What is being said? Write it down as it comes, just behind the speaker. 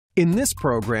In this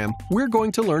program, we're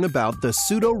going to learn about the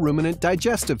pseudoruminant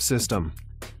digestive system.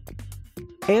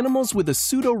 Animals with a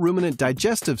pseudoruminant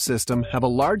digestive system have a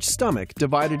large stomach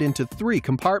divided into 3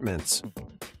 compartments.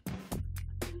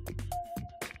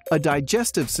 A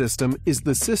digestive system is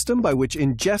the system by which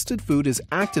ingested food is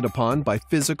acted upon by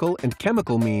physical and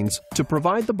chemical means to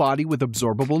provide the body with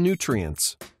absorbable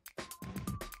nutrients.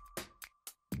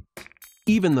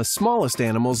 Even the smallest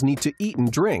animals need to eat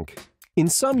and drink. In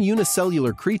some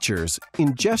unicellular creatures,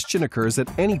 ingestion occurs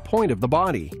at any point of the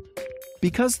body.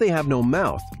 Because they have no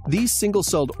mouth, these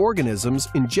single-celled organisms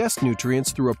ingest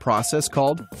nutrients through a process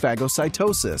called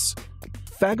phagocytosis.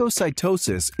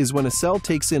 Phagocytosis is when a cell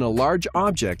takes in a large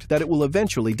object that it will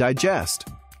eventually digest.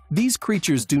 These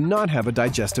creatures do not have a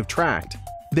digestive tract.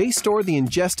 They store the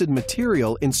ingested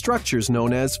material in structures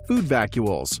known as food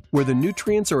vacuoles, where the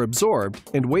nutrients are absorbed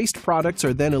and waste products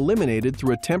are then eliminated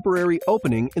through a temporary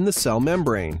opening in the cell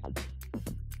membrane.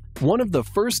 One of the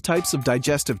first types of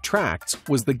digestive tracts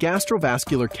was the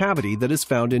gastrovascular cavity that is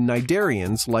found in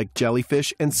cnidarians like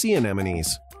jellyfish and sea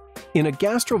anemones. In a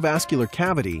gastrovascular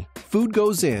cavity, food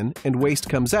goes in and waste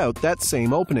comes out that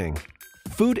same opening.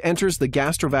 Food enters the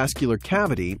gastrovascular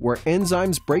cavity where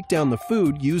enzymes break down the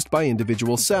food used by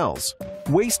individual cells.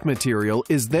 Waste material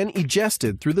is then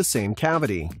egested through the same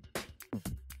cavity.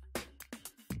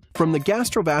 From the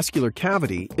gastrovascular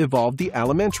cavity evolved the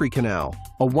alimentary canal,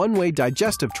 a one-way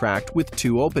digestive tract with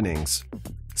 2 openings.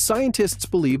 Scientists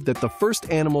believe that the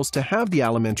first animals to have the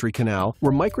alimentary canal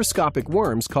were microscopic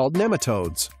worms called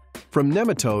nematodes. From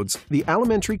nematodes, the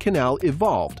alimentary canal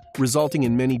evolved, resulting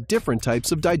in many different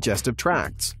types of digestive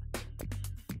tracts.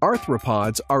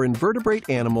 Arthropods are invertebrate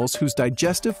animals whose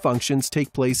digestive functions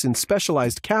take place in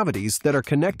specialized cavities that are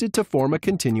connected to form a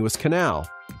continuous canal.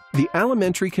 The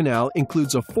alimentary canal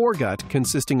includes a foregut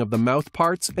consisting of the mouth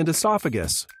parts and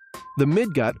esophagus, the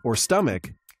midgut or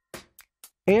stomach,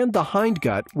 and the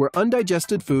hindgut where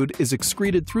undigested food is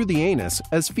excreted through the anus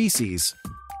as feces.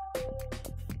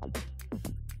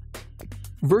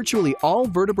 Virtually all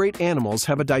vertebrate animals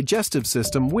have a digestive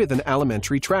system with an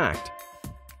alimentary tract.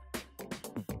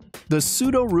 The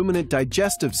pseudoruminant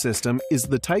digestive system is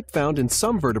the type found in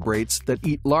some vertebrates that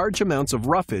eat large amounts of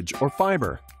roughage or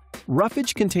fiber.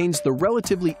 Roughage contains the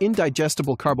relatively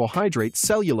indigestible carbohydrate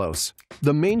cellulose,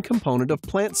 the main component of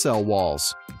plant cell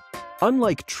walls.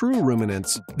 Unlike true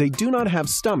ruminants, they do not have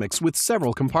stomachs with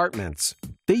several compartments.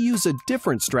 They use a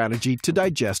different strategy to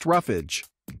digest roughage.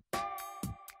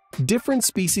 Different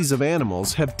species of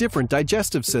animals have different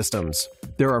digestive systems.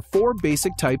 There are 4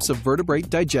 basic types of vertebrate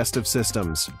digestive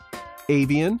systems: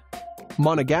 avian,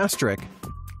 monogastric,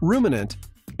 ruminant,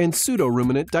 and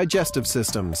pseudoruminant digestive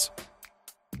systems.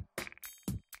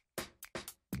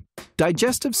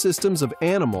 Digestive systems of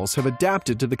animals have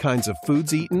adapted to the kinds of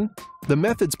foods eaten, the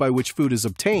methods by which food is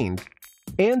obtained,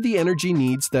 and the energy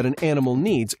needs that an animal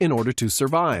needs in order to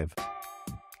survive.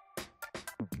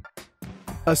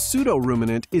 A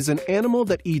pseudoruminant is an animal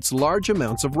that eats large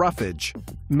amounts of roughage.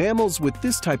 Mammals with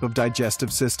this type of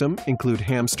digestive system include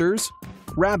hamsters,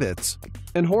 rabbits,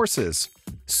 and horses.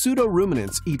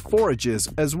 Pseudoruminants eat forages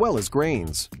as well as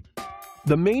grains.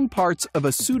 The main parts of a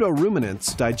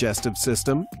pseudoruminant's digestive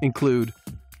system include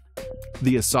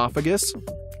the esophagus,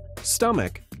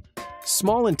 stomach,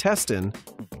 small intestine,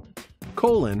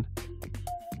 colon,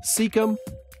 cecum,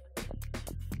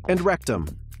 and rectum.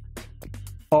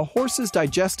 A horse's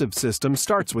digestive system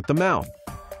starts with the mouth.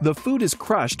 The food is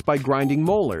crushed by grinding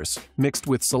molars, mixed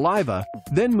with saliva,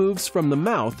 then moves from the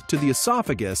mouth to the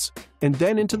esophagus and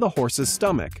then into the horse's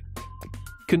stomach.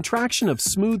 Contraction of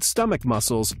smooth stomach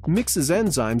muscles mixes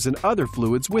enzymes and other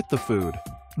fluids with the food.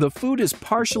 The food is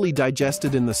partially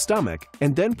digested in the stomach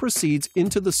and then proceeds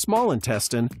into the small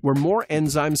intestine, where more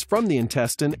enzymes from the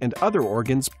intestine and other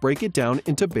organs break it down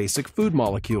into basic food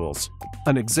molecules.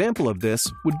 An example of this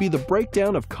would be the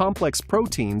breakdown of complex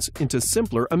proteins into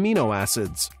simpler amino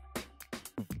acids.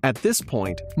 At this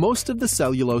point, most of the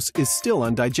cellulose is still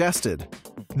undigested.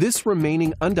 This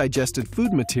remaining undigested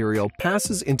food material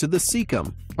passes into the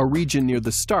cecum, a region near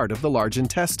the start of the large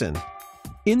intestine.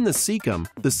 In the cecum,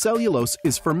 the cellulose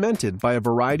is fermented by a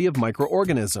variety of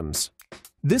microorganisms.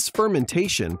 This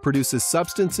fermentation produces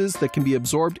substances that can be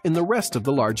absorbed in the rest of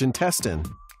the large intestine.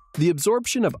 The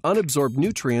absorption of unabsorbed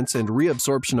nutrients and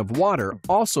reabsorption of water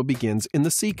also begins in the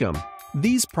cecum.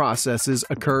 These processes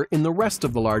occur in the rest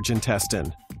of the large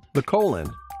intestine, the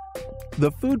colon.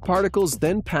 The food particles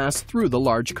then pass through the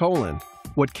large colon.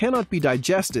 What cannot be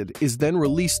digested is then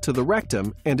released to the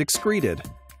rectum and excreted.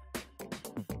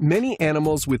 Many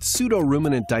animals with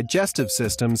pseudoruminant digestive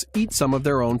systems eat some of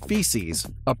their own feces,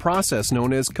 a process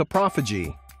known as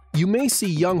coprophagy. You may see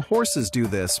young horses do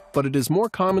this, but it is more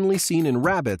commonly seen in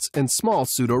rabbits and small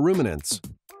pseudoruminants.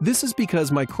 This is because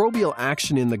microbial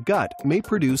action in the gut may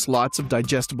produce lots of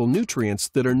digestible nutrients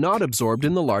that are not absorbed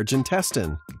in the large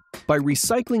intestine. By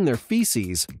recycling their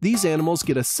feces, these animals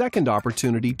get a second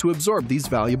opportunity to absorb these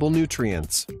valuable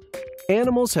nutrients.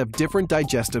 Animals have different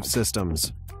digestive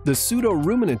systems. The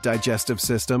pseudoruminant digestive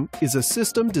system is a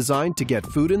system designed to get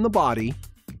food in the body,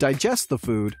 digest the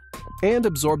food, and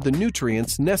absorb the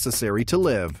nutrients necessary to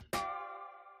live.